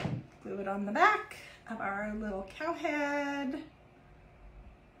glue it on the back of our little cow head.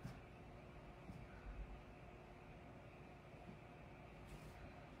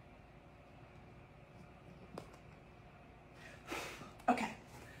 Okay,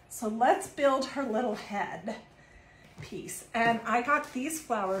 so let's build her little head piece. And I got these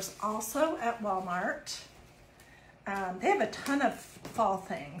flowers also at Walmart. They have a ton of fall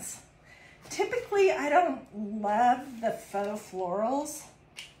things. Typically, I don't love the faux florals,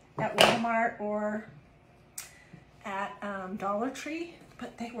 at Walmart or at Dollar Tree,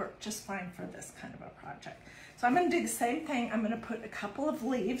 but they work just fine for this kind of a project. So I'm going to do the same thing. I'm going to put a couple of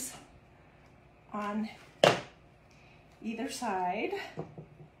leaves on either side.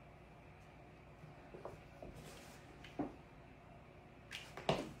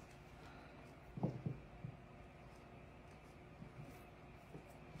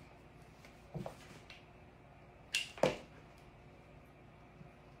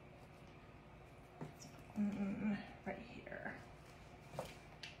 Right here.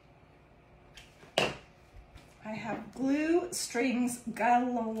 I have glue strings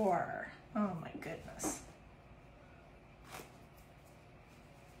galore. Oh my goodness.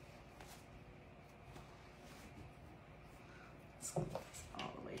 Let's glue this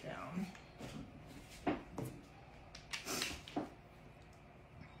all the way down.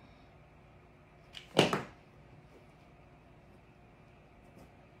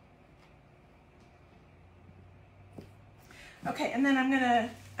 Okay, and then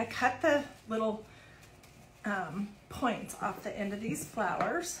I cut the little points off the end of these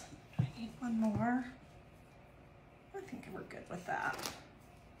flowers. I need one more. I think we're good with that.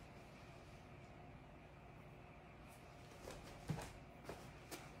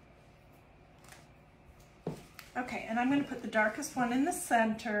 Okay, and I'm going to put the darkest one in the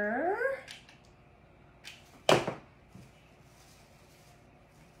center.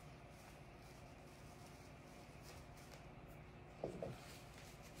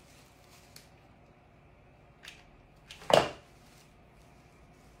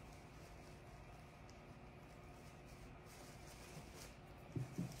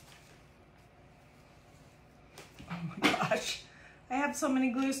 I have so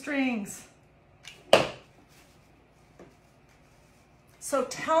many glue strings. So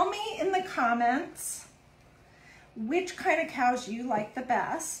tell me in the comments which kind of cows you like the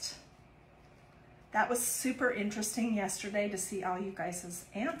best. That was super interesting yesterday to see all you guys'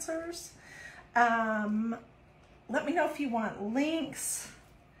 answers. Let me know if you want links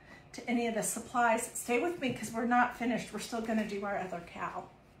to any of the supplies. Stay with me because we're not finished. We're still going to do our other cow.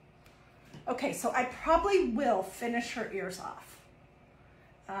 Okay, so I probably will finish her ears off.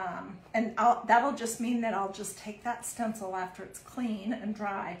 And that'll just mean that I'll just take that stencil after it's clean and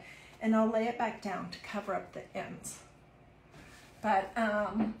dry, and I'll lay it back down to cover up the ends. But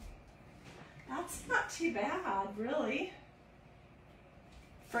that's not too bad, really,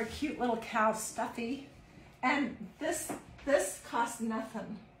 for a cute little cow stuffy. And this costs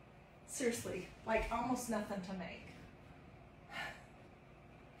nothing. Seriously, like almost nothing to make.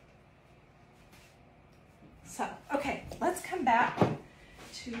 So, okay, let's come back to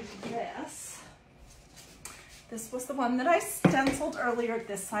this. This was the one that I stenciled earlier.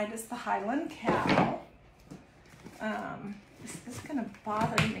 This side is the Highland cow. This is gonna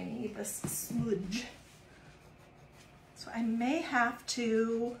bother me, this smudge. So I may have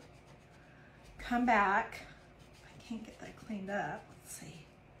to come back, if I can't get that cleaned up, let's see,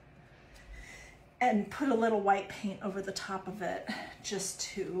 and put a little white paint over the top of it just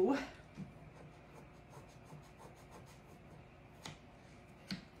to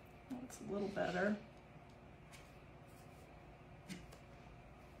a little better.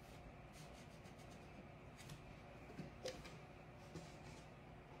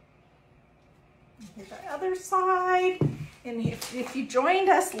 Here's our other side. And if you joined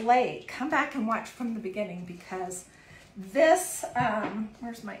us late, come back and watch from the beginning, because this,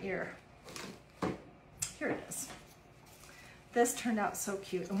 where's my ear? Here it is. This turned out so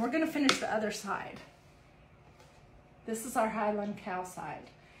cute. And we're gonna finish the other side. This is our Highland cow side,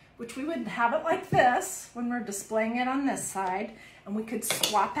 which we would have it like this when we're displaying it on this side, and we could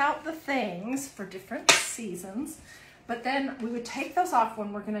swap out the things for different seasons, but then we would take those off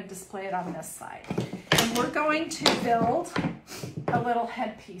when we're going to display it on this side. And we're going to build a little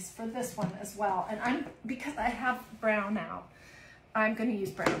headpiece for this one as well. And because I have brown out, I'm going to use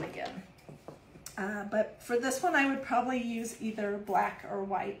brown again. But for this one, I would probably use either black or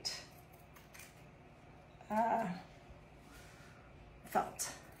white felt.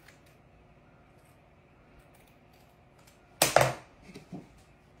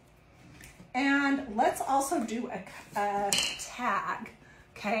 And let's also do a tag,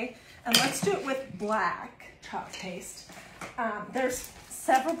 okay? And let's do it with black chalk paste. There's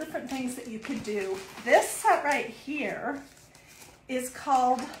several different things that you could do. This set right here is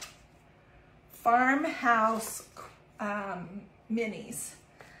called Farmhouse Minis.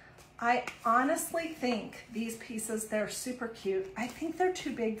 I honestly think these pieces, they're super cute. I think they're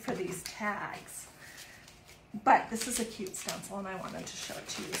too big for these tags. But this is a cute stencil and I wanted to show it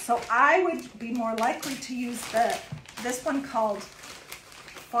to you. So I would be more likely to use this one called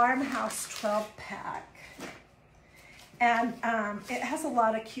Farmhouse 12 pack. And it has a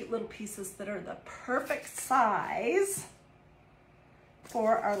lot of cute little pieces that are the perfect size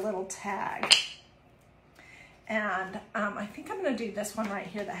for our little tag. And I think I'm gonna do this one right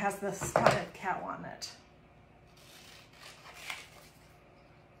here that has the spotted cow on it.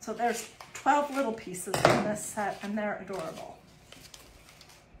 So there's 12 little pieces in this set and they're adorable.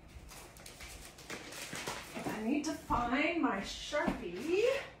 I need to find my Sharpie.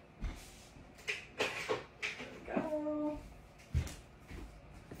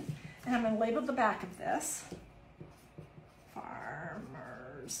 And I'm going to label the back of this.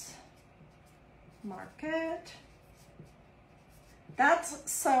 Farmers Market.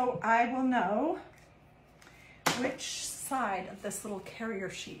 That's so I will know which side of this little carrier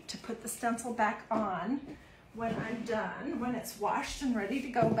sheet to put the stencil back on when I'm done, when it's washed and ready to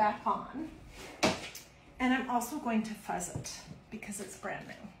go back on. And I'm also going to fuzz it because it's brand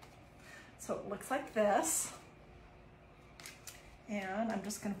new. So it looks like this. And I'm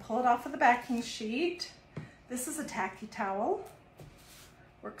just going to pull it off of the backing sheet. This is a tacky towel.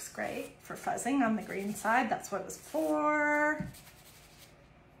 Works great for fuzzing on the green side. That's what it's for.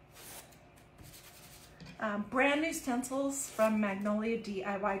 Brand new stencils from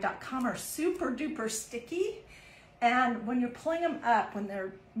MagnoliaDIY.com are super duper sticky. And when you're pulling them up, when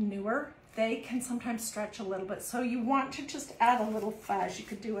they're newer, they can sometimes stretch a little bit. So you want to just add a little fuzz. You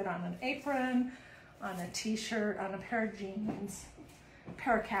could do it on an apron, on a t-shirt, on a pair of jeans, a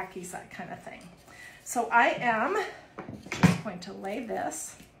pair of khakis, that kind of thing. So I am just going to lay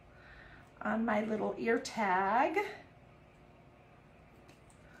this on my little ear tag.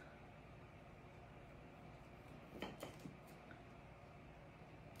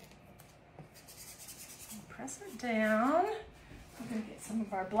 Press it down. We're going to get some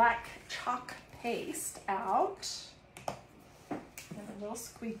of our black chalk paste out. And a little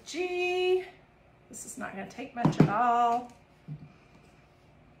squeegee. This is not going to take much at all.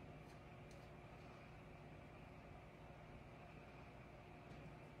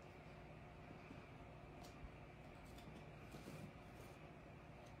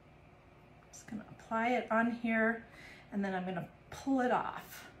 Just going to apply it on here, and then I'm going to pull it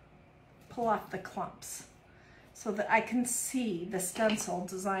off. Pull off the clumps, so that I can see the stencil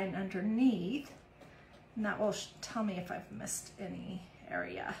design underneath, and that will tell me if I've missed any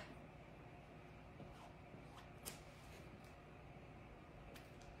area.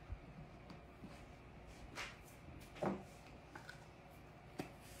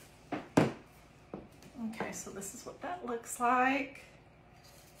 Okay, so this is what that looks like.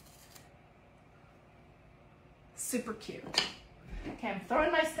 Super cute. Okay, I'm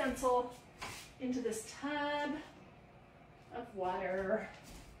throwing my stencil into this tub of water,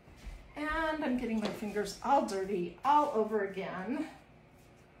 and I'm getting my fingers all dirty all over again.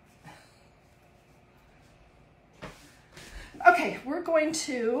 Okay, we're going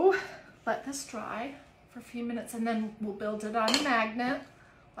to let this dry for a few minutes, and then we'll build it on a magnet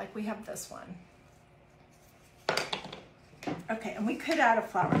like we have this one. Okay, and we could add a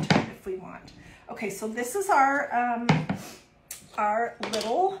flower to it if we want. Okay, so this is our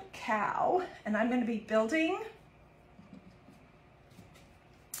little cow, and I'm going to be building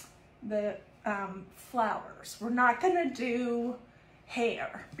the flowers. We're not going to do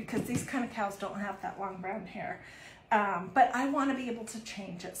hair because these kind of cows don't have that long brown hair, but I want to be able to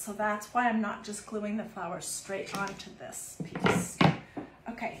change it, so that's why I'm not just gluing the flowers straight onto this piece.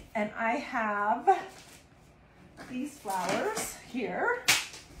 Okay, and I have these flowers here,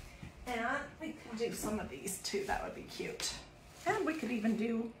 and we can do some of these too. That would be cute. And we could even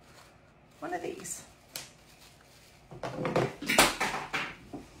do one of these.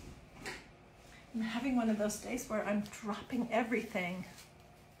 I'm having one of those days where I'm dropping everything.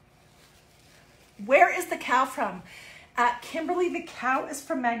 Where is the cow from? Kimberly, the cow is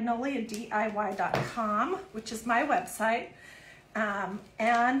from MagnoliaDIY.com, which is my website.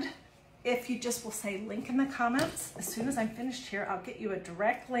 And if you just will say link in the comments, as soon as I'm finished here, I'll get you a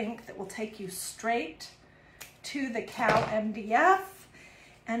direct link that will take you straight to the cow MDF,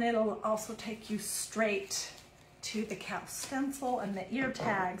 and it'll also take you straight to the cow stencil and the ear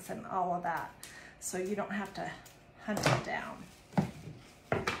tags and all of that, so you don't have to hunt it down.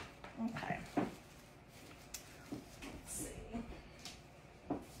 Okay. Let's see.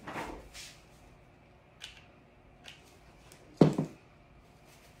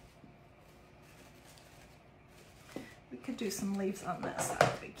 We could do some leaves on this.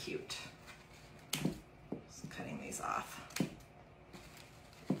 That would be cute. Just cutting these off.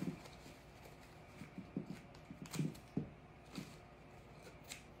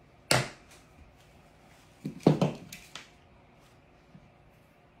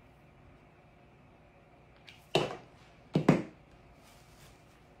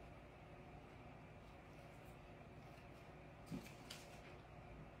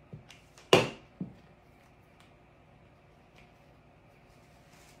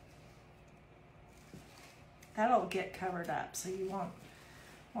 that'll get covered up so you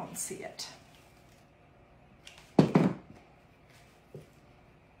won't see it.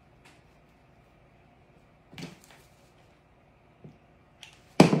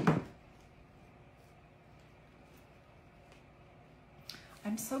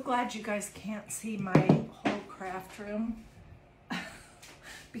 I'm so glad you guys can't see my whole craft room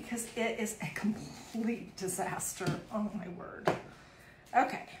because it is a complete disaster. Oh my word.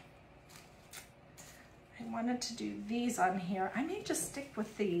 Okay. I wanted to do these on here. I may just stick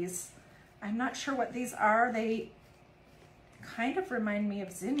with these. I'm not sure what these are. They kind of remind me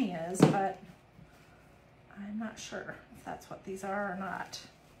of zinnias, but I'm not sure if that's what these are or not.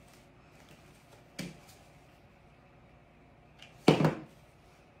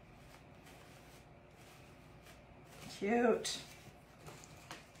 Cute.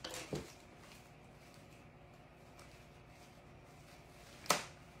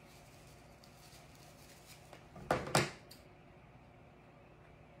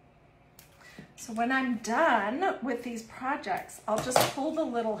 So when I'm done with these projects, I'll just pull the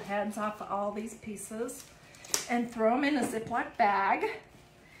little heads off of all these pieces and throw them in a Ziploc bag.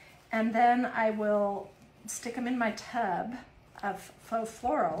 And then I will stick them in my tub of faux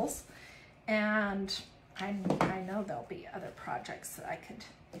florals, and I know there'll be other projects that I could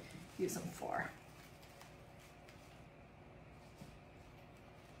use them for.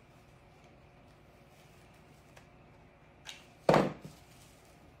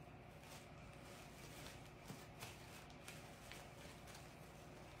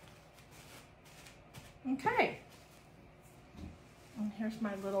 Okay, and here's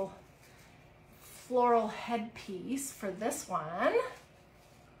my little floral headpiece for this one.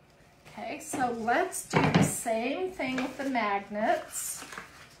 Okay, so let's do the same thing with the magnets.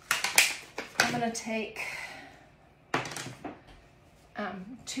 I'm gonna take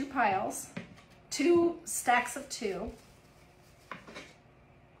two stacks of 2,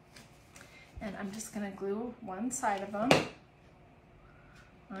 and I'm just gonna glue one side of them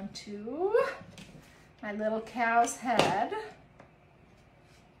onto my little cow's head.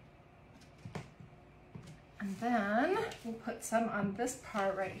 And then we'll put some on this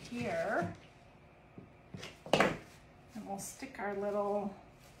part right here. And we'll stick our little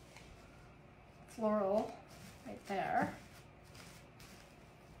floral right there.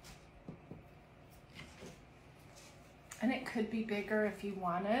 And it could be bigger if you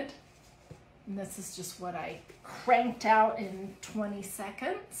wanted. And this is just what I cranked out in 20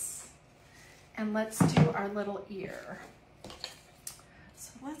 seconds. And let's do our little ear.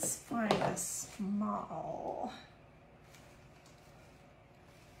 So let's find a small,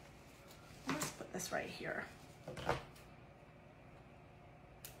 let's put this right here.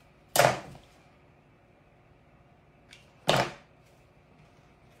 I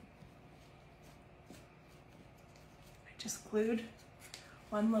just glued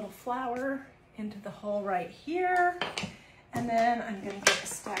one little flower into the hole right here. And then I'm going to get a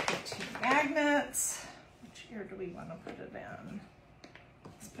stack of 2 magnets. Which ear do we want to put it in?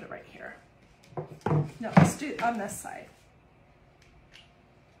 Let's put it right here. No, let's do it on this side.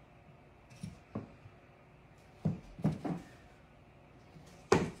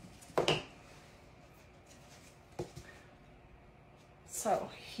 So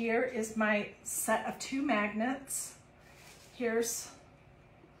here is my set of 2 magnets. Here's,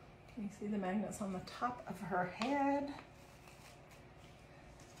 can you see the magnets on the top of her head?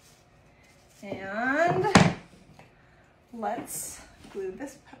 And let's glue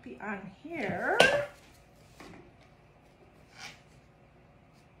this puppy on here.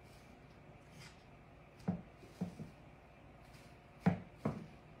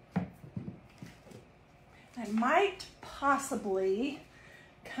 I might possibly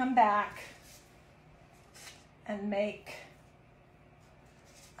come back and make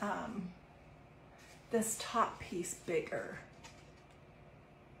this top piece bigger.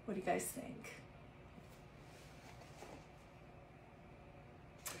 What do you guys think?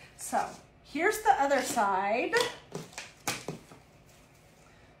 So here's the other side.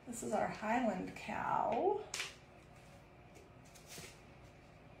 This is our Highland cow.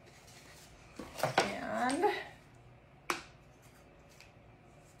 And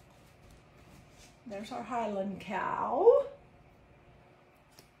there's our Highland cow.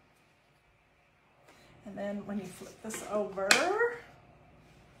 And then when you flip this over,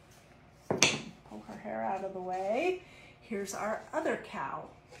 pull her hair out of the way, here's our other cow.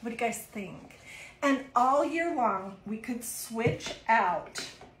 What do you guys think? And all year long, we could switch out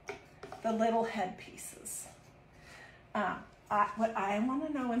the little head pieces. What I want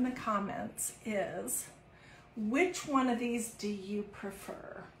to know in the comments is, which one of these do you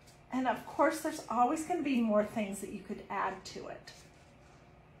prefer? And of course, there's always going to be more things that you could add to it.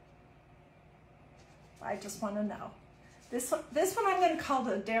 I just want to know. This one I'm going to call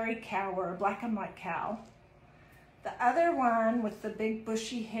the dairy cow or a black and white cow. The other one with the big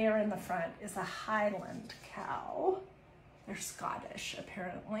bushy hair in the front is a Highland cow. They're Scottish,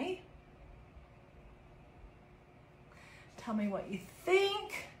 apparently. Tell me what you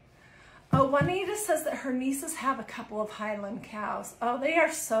think. Oh, Juanita says that her nieces have a couple of Highland cows. Oh, they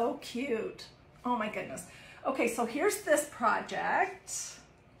are so cute. Oh my goodness. Okay, so here's this project.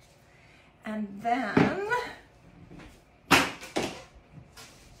 And then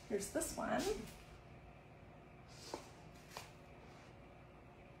here's this one.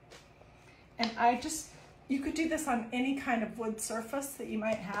 And you could do this on any kind of wood surface that you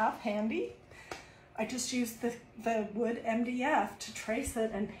might have handy. I just used the wood MDF to trace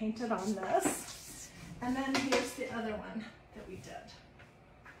it and paint it on this. And then here's the other one that we did,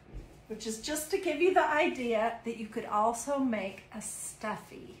 which is just to give you the idea that you could also make a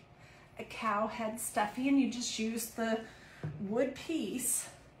stuffy, a cow head stuffy, and you just use the wood piece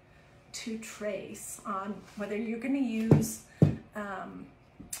to trace on whether you're going to use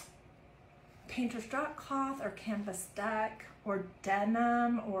painter's drop cloth or canvas duck or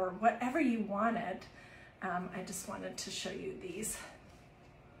denim or whatever you wanted. I just wanted to show you these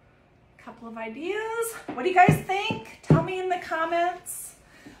couple of ideas. What do you guys think? Tell me in the comments.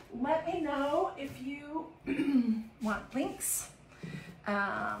 Let me know if you want links.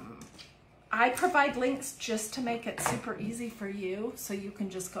 I provide links just to make it super easy for you, so you can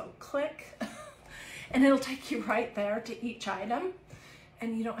just go click and it'll take you right there to each item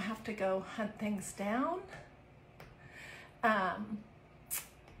and you don't have to go hunt things down.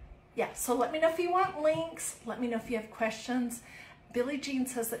 Yeah, so let me know if you want links. Let me know if you have questions. Billie Jean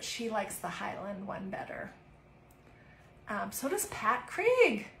says that she likes the Highland one better. So does Pat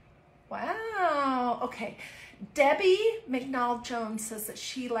Krieg. Wow, okay. Debbie McNall Jones says that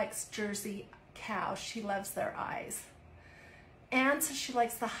she likes Jersey cows. She loves their eyes. Anne says she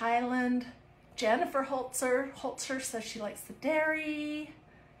likes the Highland. Jennifer Holzer says she likes the dairy.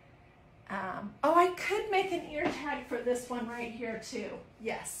 Oh, I could make an ear tag for this one right here too.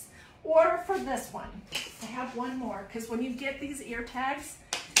 Yes, or for this one. I have one more, because when you get these ear tags,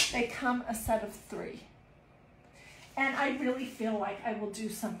 they come a set of 3. And I really feel like I will do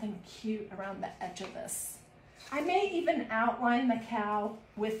something cute around the edge of this. I may even outline the cow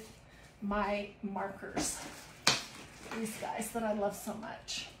with my markers. These guys that I love so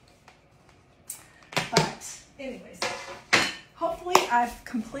much. But anyways, hopefully I've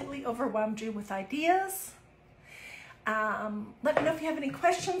completely overwhelmed you with ideas. Let me know if you have any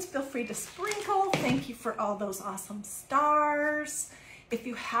questions. Feel free to sprinkle. Thank you for all those awesome stars. If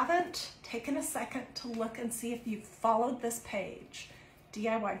you haven't taken a second to look and see if you've followed this page,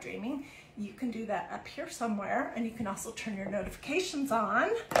 DIY Dreaming, you can do that up here somewhere, and you can also turn your notifications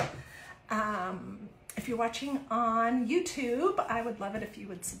on. If you're watching on YouTube, I would love it if you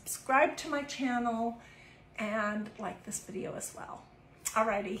would subscribe to my channel and like this video as well.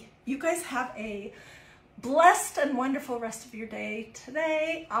 Alrighty, you guys have a blessed and wonderful rest of your day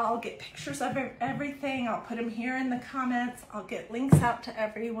today. I'll get pictures of everything. I'll put them here in the comments. I'll get links out to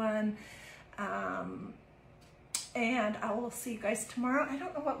everyone. And I will see you guys tomorrow. I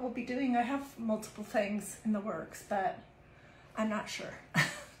don't know what we'll be doing. I have multiple things in the works, but I'm not sure.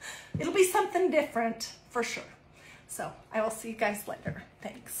 It'll be something different for sure. So I will see you guys later.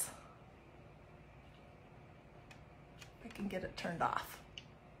 Thanks. I can get it turned off.